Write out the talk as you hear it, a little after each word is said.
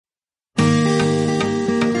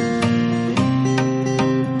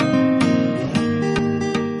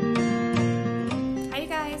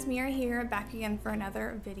again for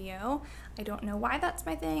another video. I don't know why that's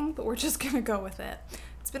my thing, but we're just gonna go with it.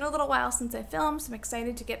 It's been a little while since I filmed, so I'm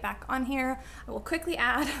excited to get back on here. I will quickly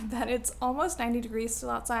add that it's almost 90 degrees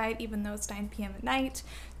still outside, even though it's 9 p.m. at night.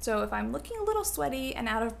 So if I'm looking a little sweaty and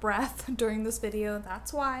out of breath during this video,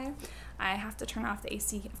 that's why. I have to turn off the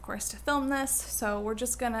AC, of course, to film this, so we're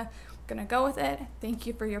just gonna go with it. Thank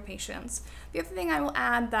you for your patience. The other thing I will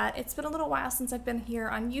add that it's been a little while since I've been here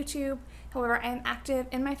on YouTube. However, I am active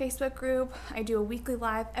in my Facebook group. I do a weekly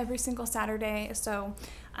live every single Saturday, so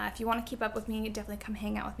if you want to keep up with me, definitely come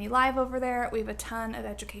hang out with me live over there. We have a ton of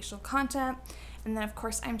educational content. And then of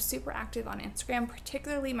course, I'm super active on Instagram,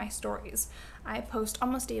 particularly my stories. I post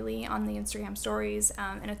almost daily on the Instagram stories,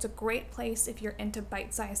 and it's a great place if you're into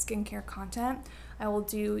bite-sized skincare content. I will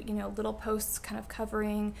do, little posts kind of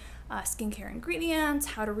covering skincare ingredients,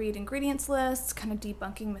 how to read ingredients lists, kind of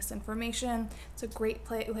debunking misinformation. It's a great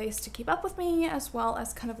place to keep up with me, as well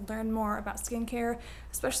as kind of learn more about skincare,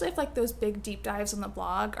 especially if like those big deep dives on the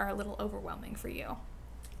blog are a little overwhelming for you.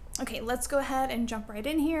 Okay, let's go ahead and jump right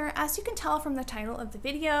in here. As you can tell from the title of the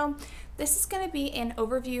video, this is going to be an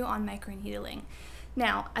overview on microneedling.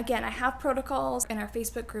 Now, again, I have protocols in our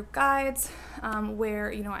Facebook group guides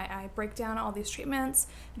where, I break down all these treatments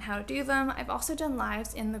and how to do them. I've also done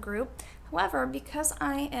lives in the group. However, because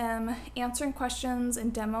I am answering questions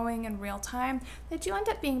and demoing in real time, they do end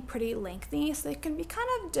up being pretty lengthy, so they can be kind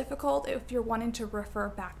of difficult if you're wanting to refer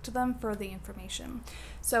back to them for the information.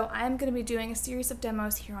 So I'm going to be doing a series of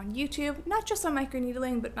demos here on YouTube, not just on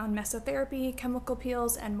microneedling, but on mesotherapy, chemical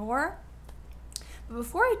peels, and more. But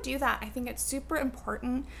before I do that, I think it's super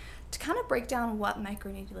important to kind of break down what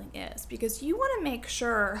microneedling is, because you want to make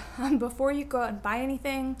sure before you go out and buy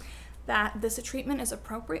anything that this treatment is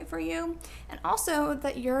appropriate for you, and also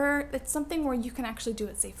that it's something where you can actually do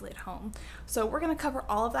it safely at home. So we're going to cover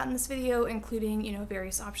all of that in this video, including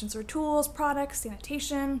various options for tools, products,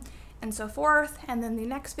 sanitation, and so forth. And then the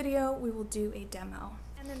next video we will do a demo.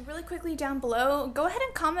 And then really quickly down below, go ahead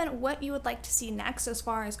and comment what you would like to see next as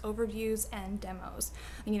far as overviews and demos.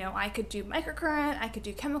 I could do microcurrent, I could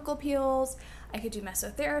do chemical peels, I could do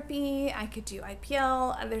mesotherapy, I could do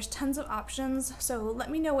IPL. There's tons of options, so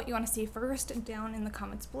let me know what you want to see first down in the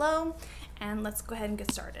comments below, and let's go ahead and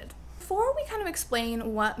get started. Before we kind of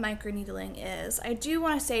explain what microneedling is, I do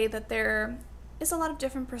want to say that there is a lot of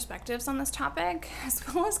different perspectives on this topic, as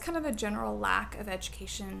well as kind of a general lack of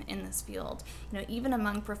education in this field. Even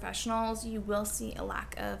among professionals, you will see a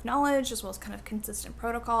lack of knowledge as well as kind of consistent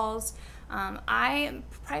protocols. I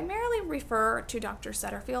primarily refer to Dr.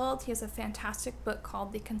 Setterfield. He has a fantastic book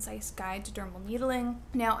called The Concise Guide to Dermal Needling.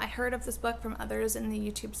 Now, I heard of this book from others in the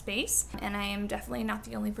YouTube space, and I am definitely not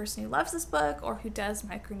the only person who loves this book or who does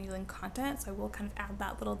microneedling content, so I will kind of add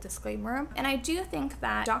that little disclaimer. And I do think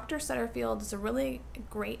that Dr. Setterfield is a really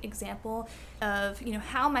great example of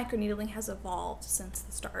how microneedling has evolved since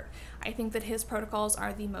the start. I think that his protocols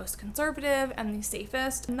are the most conservative and the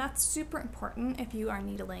safest, and that's super important if you are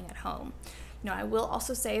needling at home. I will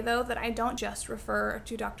also say though that I don't just refer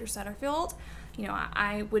to Dr. Setterfield.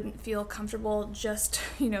 I wouldn't feel comfortable just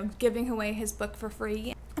giving away his book for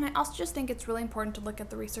free. And I also just think it's really important to look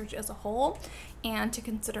at the research as a whole and to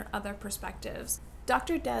consider other perspectives.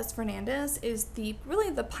 Dr. Des Fernandez is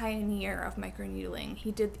really the pioneer of microneedling.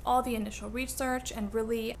 He did all the initial research and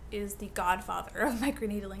really is the godfather of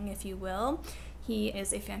microneedling, if you will. He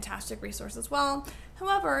is a fantastic resource as well.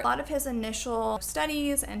 However, a lot of his initial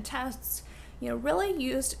studies and tests really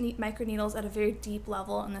used microneedles at a very deep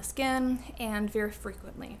level in the skin and very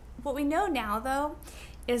frequently. What we know now, though,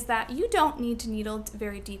 is that you don't need to needle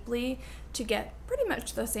very deeply to get pretty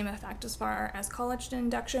much the same effect as far as collagen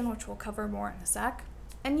induction, which we'll cover more in a sec.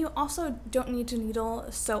 And you also don't need to needle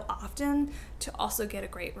so often to also get a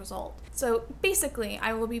great result. So basically,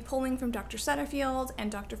 I will be pulling from Dr. Setterfield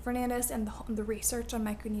and Dr. Fernandez and the research on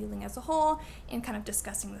microneedling as a whole and kind of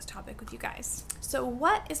discussing this topic with you guys. So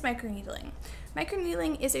what is microneedling?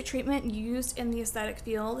 Microneedling is a treatment used in the aesthetic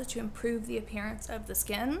field to improve the appearance of the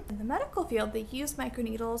skin. In the medical field, they use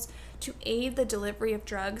microneedles to aid the delivery of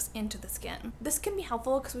drugs into the skin. This can be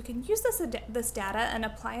helpful because we can use this data and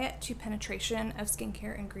apply it to penetration of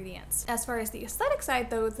skincare ingredients. As far as the aesthetic side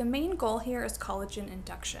though, the main goal here is collagen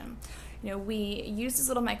induction. We use these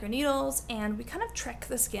little microneedles and we kind of trick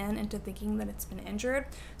the skin into thinking that it's been injured.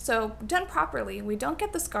 So done properly, we don't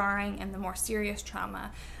get the scarring and the more serious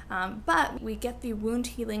trauma. but we get the wound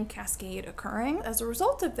healing cascade occurring. As a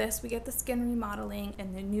result of this, we get the skin remodeling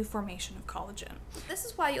and the new formation of collagen. This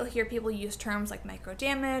is why you'll hear people use terms like micro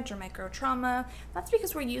damage or micro trauma. That's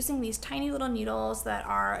because we're using these tiny little needles that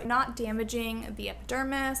are not damaging the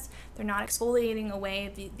epidermis, they're not exfoliating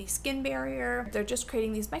away the skin barrier, they're just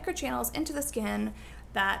creating these microchannels into the skin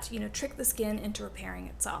that, trick the skin into repairing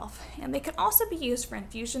itself. And they can also be used for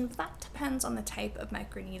infusion, but that depends on the type of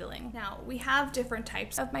microneedling. Now, we have different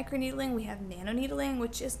types of microneedling. We have nanoneedling,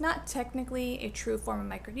 which is not technically a true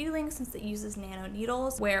form of microneedling since it uses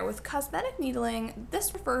nanoneedles, where with cosmetic needling,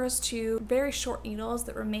 this refers to very short needles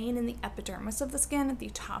that remain in the epidermis of the skin, the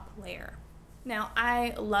top layer. Now,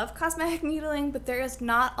 I love cosmetic needling, but there is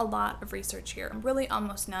not a lot of research here, really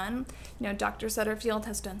almost none. Dr. Sutterfield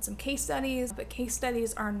has done some case studies, but case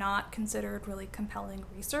studies are not considered really compelling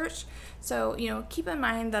research. So, keep in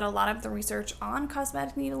mind that a lot of the research on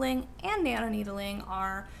cosmetic needling and nanoneedling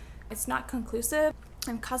it's not conclusive,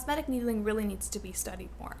 and cosmetic needling really needs to be studied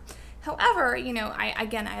more. However,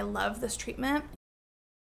 I love this treatment.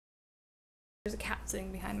 There's a cat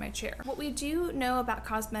sitting behind my chair. What we do know about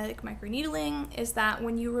cosmetic microneedling is that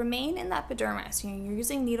when you remain in the epidermis, you're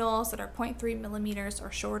using needles that are 0.3 millimeters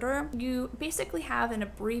or shorter, you basically have an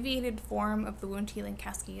abbreviated form of the wound healing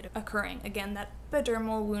cascade occurring. Again, that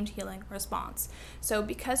epidermal wound healing response. So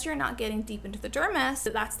because you're not getting deep into the dermis,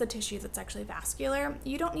 that's the tissue that's actually vascular,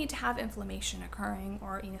 you don't need to have inflammation occurring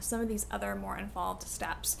or some of these other more involved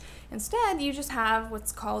steps. Instead, you just have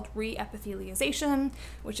what's called re-epithelialization,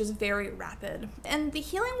 which is very rapid. And the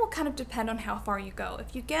healing will kind of depend on how far you go.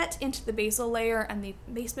 If you get into the basal layer and the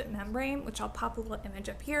basement membrane, which I'll pop a little image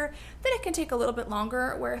up here, then it can take a little bit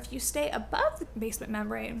longer, where if you stay above the basement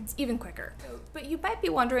membrane, it's even quicker. But you might be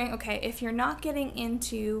wondering, okay, if you're not getting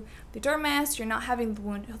into the dermis, you're not having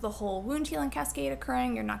the whole wound healing cascade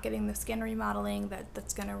occurring, you're not getting the skin remodeling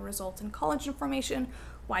that's going to result in collagen formation,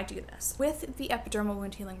 why do this? With the epidermal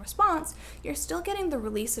wound healing response, you're still getting the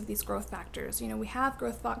release of these growth factors. We have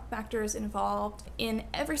growth factors involved in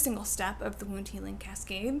every single step of the wound healing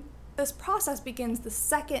cascade. This process begins the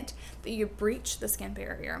second that you breach the skin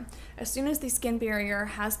barrier. As soon as the skin barrier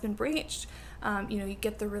has been breached, you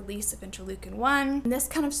get the release of interleukin-1, and this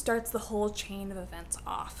kind of starts the whole chain of events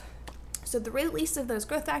off. So the release of those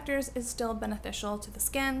growth factors is still beneficial to the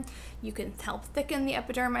skin. You can help thicken the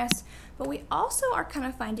epidermis, but we also are kind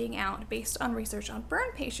of finding out, based on research on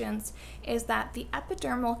burn patients, is that the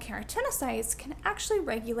epidermal keratinocytes can actually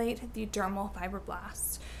regulate the dermal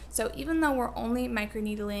fibroblasts. So even though we're only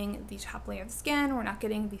microneedling the top layer of the skin, we're not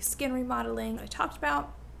getting the skin remodeling I talked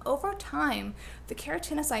about, over time, the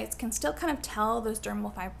keratinocytes can still kind of tell those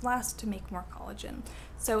dermal fibroblasts to make more collagen.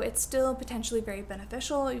 So it's still potentially very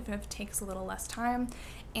beneficial, even if it takes a little less time.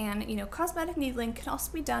 And cosmetic needling can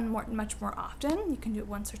also be done much more often. You can do it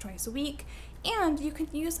once or twice a week, and you can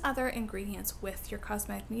use other ingredients with your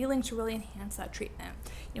cosmetic needling to really enhance that treatment.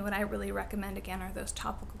 What I really recommend, again, are those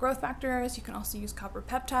topical growth factors. You can also use copper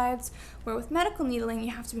peptides, where with medical needling, you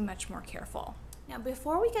have to be much more careful. Now,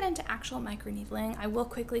 before we get into actual microneedling, I will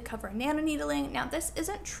quickly cover nanoneedling. Now, this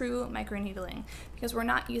isn't true microneedling because we're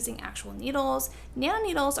not using actual needles.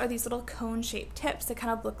 Nanoneedles are these little cone-shaped tips that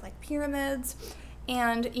kind of look like pyramids.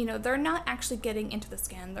 And, they're not actually getting into the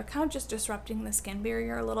skin. They're kind of just disrupting the skin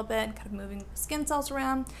barrier a little bit and kind of moving the skin cells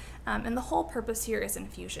around. And the whole purpose here is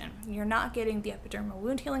infusion. You're not getting the epidermal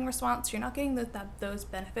wound healing response. You're not getting those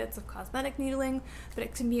benefits of cosmetic needling, but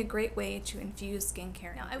it can be a great way to infuse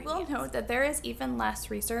skincare. Now, I will note that there is even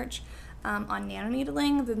less research on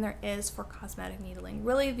nanoneedling than there is for cosmetic needling.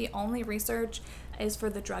 Really, the only research is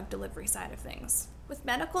for the drug delivery side of things. With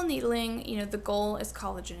medical needling, the goal is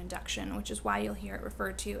collagen induction, which is why you'll hear it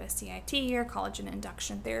referred to as CIT or collagen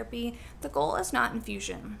induction therapy. The goal is not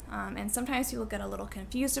infusion, and sometimes people get a little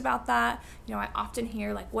confused about that. I often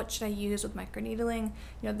hear what should I use with microneedling?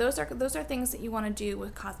 Those are things that you want to do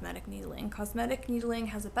with cosmetic needling. Cosmetic needling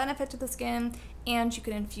has a benefit to the skin, and you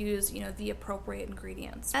can infuse the appropriate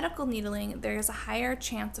ingredients. Medical needling, there is a higher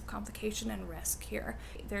chance of complication and risk here.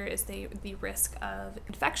 There is the risk of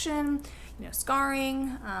infection, scarring,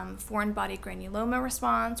 foreign body granuloma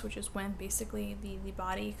response, which is when basically the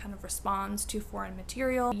body kind of responds to foreign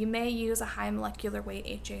material. You may use a high molecular weight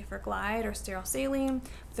HA for glide or sterile saline,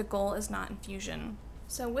 but the goal is not infusion.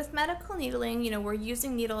 So with medical needling, we're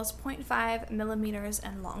using needles 0.5 millimeters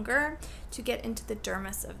and longer to get into the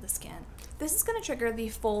dermis of the skin. This is going to trigger the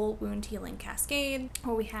full wound healing cascade,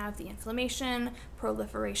 where we have the inflammation,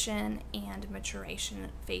 proliferation, and maturation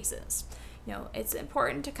phases. You know, it's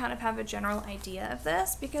important to kind of have a general idea of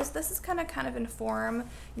this because this is kind of inform,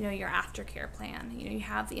 you know, your aftercare plan. You know, you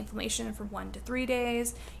have the inflammation for 1 to 3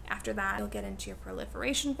 days. After that, you'll get into your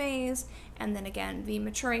proliferation phase, and then again, the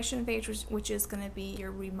maturation phase, which is going to be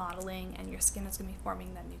your remodeling, and your skin is going to be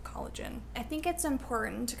forming that new collagen. I think it's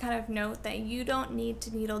important to kind of note that you don't need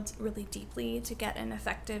to needle really deeply to get an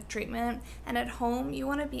effective treatment, and at home, you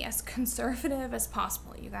want to be as conservative as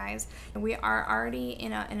possible, you guys. We are already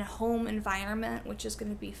in a home environment, which is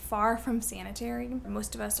going to be far from sanitary.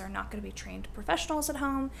 Most of us are not going to be trained professionals at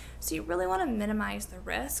home, so you really want to minimize the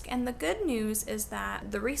risk. And the good news is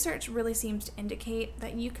that the research really seems to indicate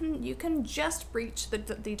that you can just breach the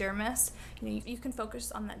dermis. You know, you can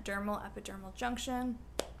focus on that dermal epidermal junction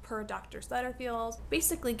per Dr. Sutterfield,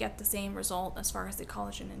 basically get the same result as far as the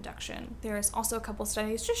collagen induction. There's also a couple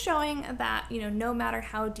studies just showing that, you know, no matter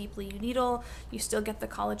how deeply you needle, you still get the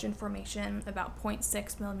collagen formation about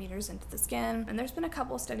 0.6 millimeters into the skin. And there's been a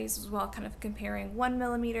couple studies as well kind of comparing 1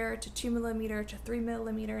 millimeter to 2 millimeter to 3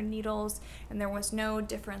 millimeter needles, and there was no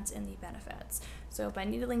difference in the benefits. So by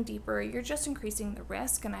needling deeper, you're just increasing the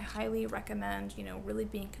risk, and I highly recommend, you know, really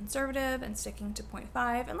being conservative and sticking to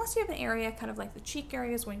 0.5, unless you have an area kind of like the cheek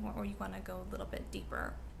areas where you want to go a little bit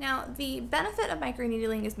deeper. Now, the benefit of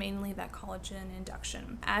microneedling is mainly that collagen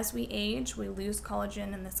induction. As we age, we lose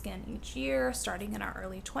collagen in the skin each year, starting in our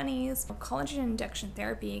early 20s. Collagen induction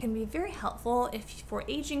therapy can be very helpful for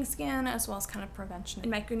aging skin as well as kind of prevention.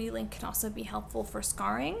 And microneedling can also be helpful for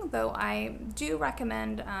scarring, though I do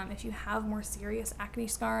recommend if you have more serious acne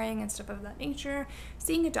scarring and stuff of that nature,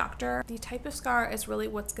 seeing a doctor. The type of scar is really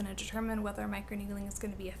what's going to determine whether microneedling is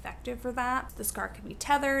going to be effective for that. The scar can be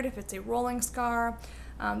tethered if it's a rolling scar.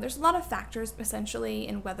 There's a lot of factors essentially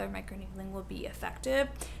in whether microneedling will be effective,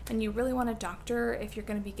 and you really want a doctor if you're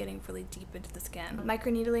going to be getting really deep into the skin.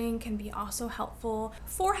 Microneedling can be also helpful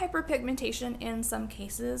for hyperpigmentation in some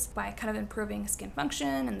cases by kind of improving skin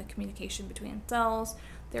function and the communication between cells.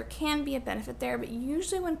 There can be a benefit there, but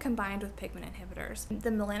usually when combined with pigment inhibitors.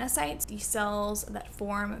 The melanocytes, the cells that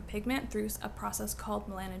form pigment through a process called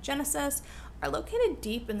melanogenesis, are located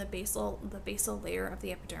deep in the basal layer of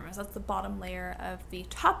the epidermis. That's the bottom layer of the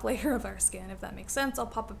top layer of our skin, if that makes sense. I'll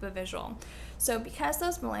pop up a visual. So because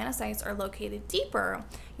those melanocytes are located deeper,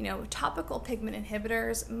 you know, topical pigment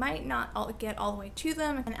inhibitors might not get all the way to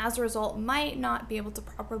them, and as a result might not be able to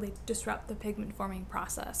properly disrupt the pigment forming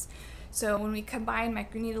process. So when we combine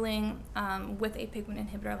microneedling with a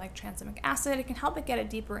pigment inhibitor like tranexamic acid, it can help it get it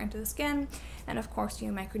deeper into the skin. And of course,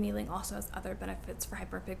 you know, microneedling also has other benefits for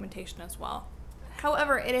hyperpigmentation as well.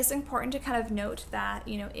 However, it is important to kind of note that,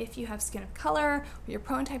 you know, if you have skin of color or you're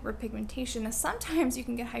prone to hyperpigmentation, sometimes you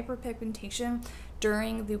can get hyperpigmentation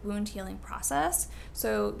during the wound healing process.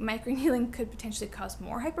 So microneedling could potentially cause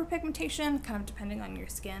more hyperpigmentation, kind of depending on your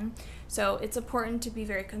skin. So it's important to be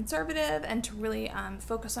very conservative and to really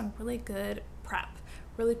focus on really good prep.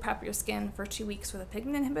 Really prep your skin for 2 weeks with a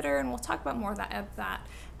pigment inhibitor, and we'll talk about more of that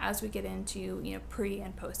as we get into, you know, pre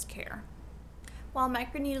and post care. While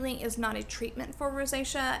microneedling is not a treatment for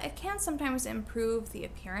rosacea, it can sometimes improve the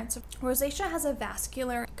appearance. Rosacea has a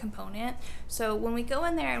vascular component, so when we go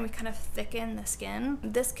in there and we kind of thicken the skin,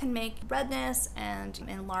 this can make redness and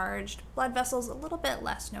enlarged blood vessels a little bit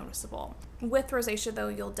less noticeable. With rosacea though,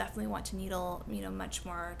 you'll definitely want to needle, you know, much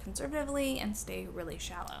more conservatively and stay really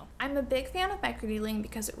shallow. I'm a big fan of microneedling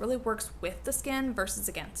because it really works with the skin versus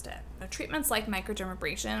against it. You know, treatments like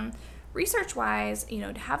microdermabrasion, research-wise, you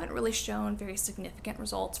know, haven't really shown very significant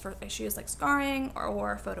results for issues like scarring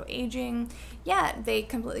or photoaging, yet they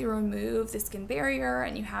completely remove the skin barrier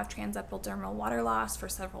and you have transepidermal water loss for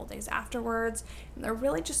several days afterwards, and they're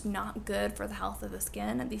really just not good for the health of the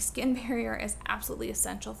skin. And the skin barrier is absolutely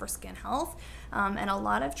essential for skin health, and a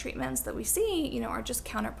lot of treatments that we see, you know, are just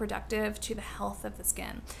counterproductive to the health of the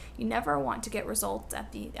skin. You never want to get results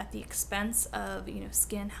at the expense of, you know,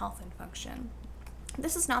 skin health and function.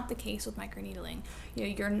 This is not the case with microneedling. You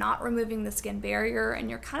know, you're not removing the skin barrier, and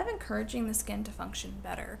you're kind of encouraging the skin to function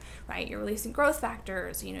better, right? You're releasing growth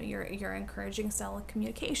factors. You know, you're encouraging cell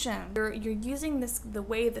communication. You're using the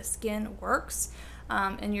way the skin works,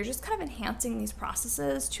 and you're just kind of enhancing these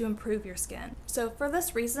processes to improve your skin. So for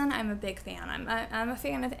this reason, I'm a big fan. I'm a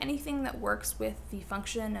fan of anything that works with the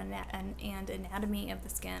function and anatomy of the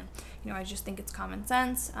skin. You know, I just think it's common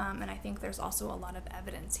sense, and I think there's also a lot of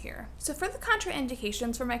evidence here. So for the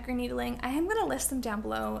contraindications for microneedling, I am going to list them down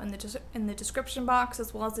below in the description box,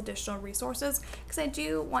 as well as additional resources, because I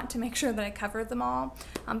do want to make sure that I cover them all,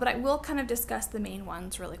 but I will kind of discuss the main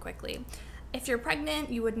ones really quickly. If you're pregnant,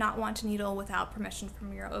 you would not want to needle without permission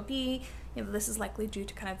from your OB. You know, this is likely due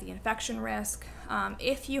to kind of the infection risk.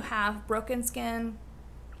 If you have broken skin,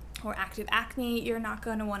 or active acne, you're not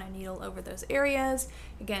going to want to needle over those areas,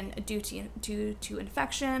 again, due to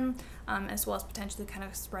infection, as well as potentially kind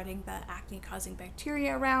of spreading the acne-causing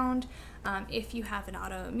bacteria around. If you have an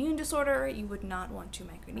autoimmune disorder, you would not want to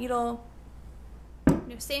microneedle.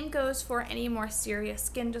 Same goes for any more serious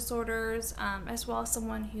skin disorders, as well as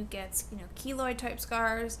someone who gets, keloid type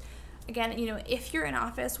scars. Again, if you're in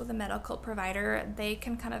office with a medical provider, they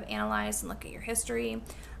can kind of analyze and look at your history,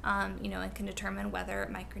 and can determine whether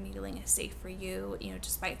microneedling is safe for you,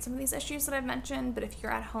 despite some of these issues that I've mentioned. But if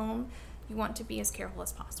you're at home, you want to be as careful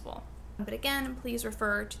as possible. But again, please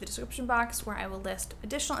refer to the description box where I will list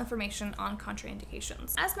additional information on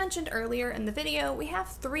contraindications. As mentioned earlier in the video, we have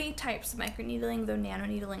 3 types of microneedling, though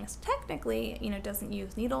nanoneedling is technically, doesn't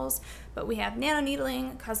use needles, but we have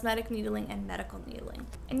nanoneedling, cosmetic needling, and medical needling.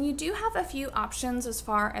 And you do have a few options as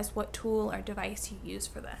far as what tool or device you use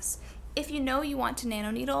for this. If you know you want to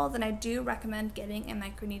nanoneedle, then I do recommend getting a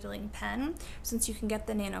microneedling pen, since you can get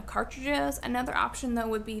the nano cartridges. Another option though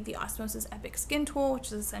would be the Osmosis Epic Skin Tool, which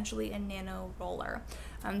is essentially a nano roller.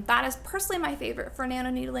 That is personally my favorite for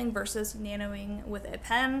nanoneedling versus nanoing with a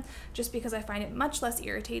pen, just because I find it much less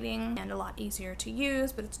irritating and a lot easier to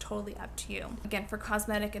use, but it's totally up to you. Again, for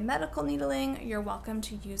cosmetic and medical needling, you're welcome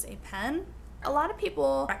to use a pen. A lot of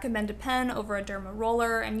people recommend a pen over a derma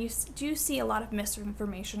roller, and you do see a lot of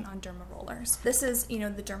misinformation on derma rollers. This is, the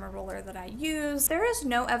derma roller that I use. There is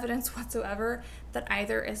no evidence whatsoever that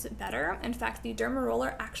either is better. In fact, the derma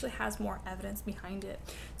roller actually has more evidence behind it.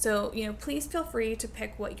 So, please feel free to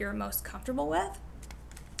pick what you're most comfortable with.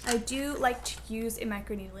 I do like to use a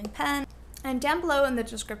microneedling pen. And down below in the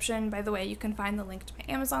description, by the way, you can find the link to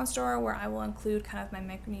my Amazon store where I will include kind of my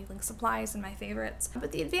microneedling supplies and my favorites.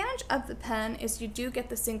 But the advantage of the pen is you do get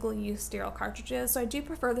the single-use sterile cartridges, so I do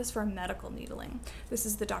prefer this for medical needling. This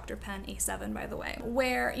is the Dr. Pen A7, by the way.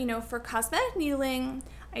 Where, for cosmetic needling,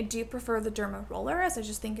 I do prefer the derma roller, as I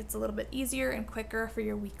just think it's a little bit easier and quicker for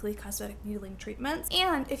your weekly cosmetic needling treatments.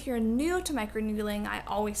 And if you're new to microneedling, I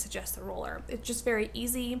always suggest the roller. It's just very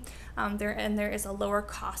easy, there is a lower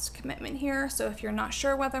cost commitment here. So if you're not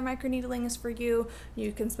sure whether microneedling is for you,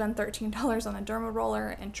 you can spend $13 on a derma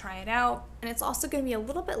roller and try it out. And it's also going to be a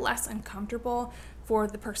little bit less uncomfortable for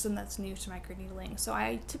the person that's new to microneedling. So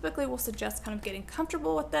I typically will suggest kind of getting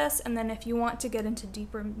comfortable with this, and then if you want to get into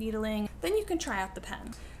deeper needling, then you can try out the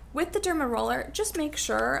pen. With the derma roller, just make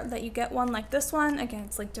sure that you get one like this one. Again,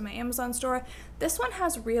 it's linked in my Amazon store. This one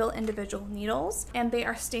has real individual needles, and they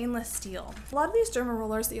are stainless steel. A lot of these derma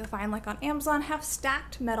rollers that you'll find like on Amazon have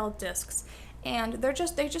stacked metal discs, and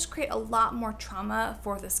they just create a lot more trauma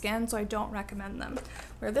for the skin, so I don't recommend them.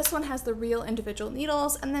 Where this one has the real individual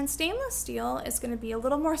needles, and then stainless steel is going to be a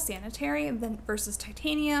little more sanitary than versus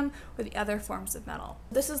titanium or the other forms of metal.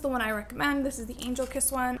 This is the one I recommend. This is the Angel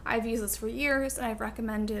Kiss one. I've used this for years, and I've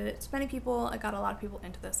recommended it to many people. I got a lot of people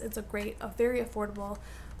into this. It's a very affordable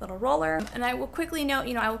little roller. And I will quickly note,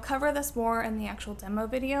 I will cover this more in the actual demo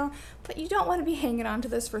video, but you don't want to be hanging on to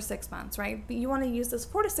this for 6 months, right? But you want to use this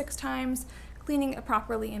 4 to 6 times, cleaning it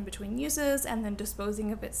properly in between uses, and then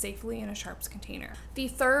disposing of it safely in a sharps container. The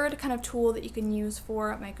third kind of tool that you can use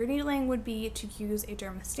for microneedling would be to use a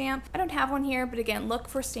derma stamp. I don't have one here, but again, look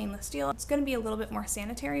for stainless steel. It's going to be a little bit more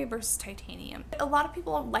sanitary versus titanium. A lot of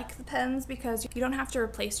people like the pens because you don't have to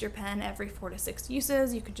replace your pen every 4 to 6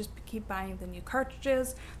 uses. You could just keep buying the new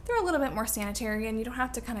cartridges. They're a little bit more sanitary, and you don't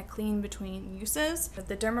have to kind of clean between uses. But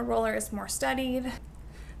the derma roller is more studied.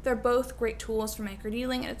 They're both great tools for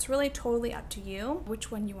microneedling, and it's really totally up to you which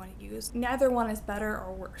one you want to use. Neither one is better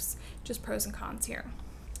or worse, just pros and cons here.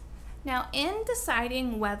 Now, in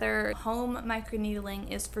deciding whether home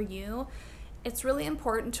microneedling is for you, it's really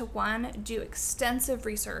important to, one, do extensive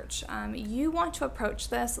research. You want to approach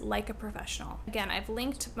this like a professional. Again, I've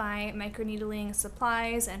linked my microneedling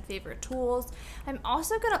supplies and favorite tools. I'm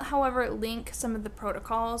also going to, however, link some of the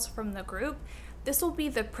protocols from the group. This will be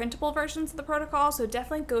the printable versions of the protocol, so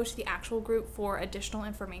definitely go to the actual group for additional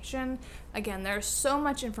information. Again, there's so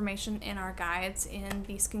much information in our guides in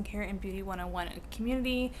the Skincare and Beauty 101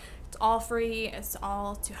 community. It's all free, it's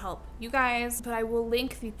all to help you guys, but I will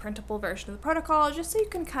link the printable version of the protocol just so you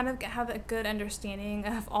can kind of have a good understanding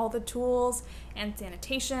of all the tools and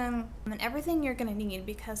sanitation and everything you're gonna need,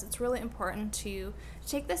 because it's really important to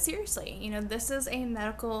take this seriously. This is a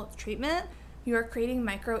medical treatment. You are creating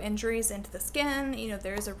micro injuries into the skin.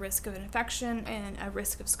 There's a risk of infection and a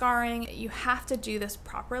risk of scarring. You have to do this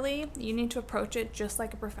properly. You need to approach it just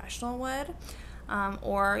like a professional would.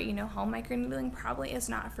 Or home microneedling probably is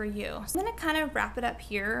not for you. So I'm gonna kind of wrap it up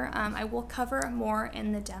here. I will cover more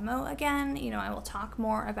in the demo again. I will talk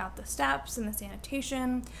more about the steps and the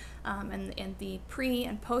sanitation and the pre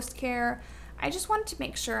and post care. I just wanted to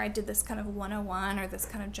make sure I did this kind of 101 or this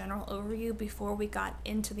kind of general overview before we got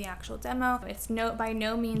into the actual demo. It's by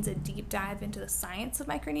no means a deep dive into the science of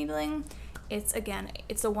microneedling. It's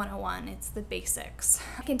a 101, it's the basics.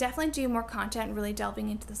 I can definitely do more content really delving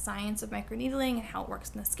into the science of microneedling and how it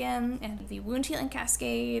works in the skin and the wound healing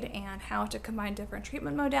cascade and how to combine different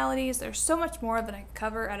treatment modalities. There's so much more that I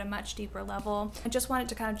cover at a much deeper level. I just wanted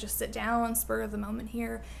to kind of just sit down, spur of the moment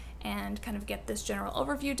here, and kind of get this general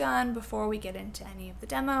overview done before we get into any of the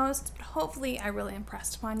demos. But hopefully I really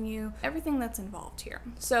impressed upon you everything that's involved here.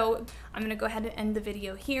 So I'm gonna go ahead and end the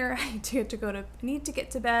video here. I need to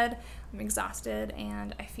get to bed. I'm exhausted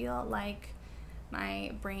and I feel like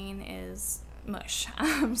my brain is mush.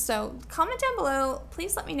 So comment down below,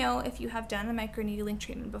 please let me know if you have done a microneedling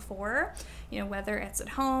treatment before, whether it's at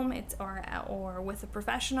home or with a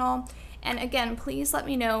professional. And again, please let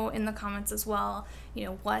me know in the comments as well,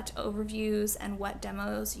 what overviews and what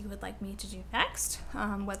demos you would like me to do next,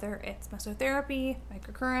 whether it's mesotherapy,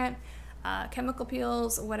 microcurrent, chemical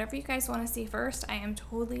peels, whatever you guys want to see first, I am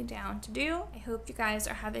totally down to do. I hope you guys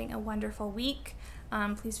are having a wonderful week.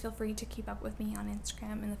 Please feel free to keep up with me on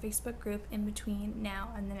Instagram and the Facebook group in between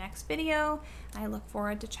now and the next video. I look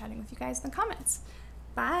forward to chatting with you guys in the comments.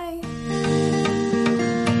 Bye!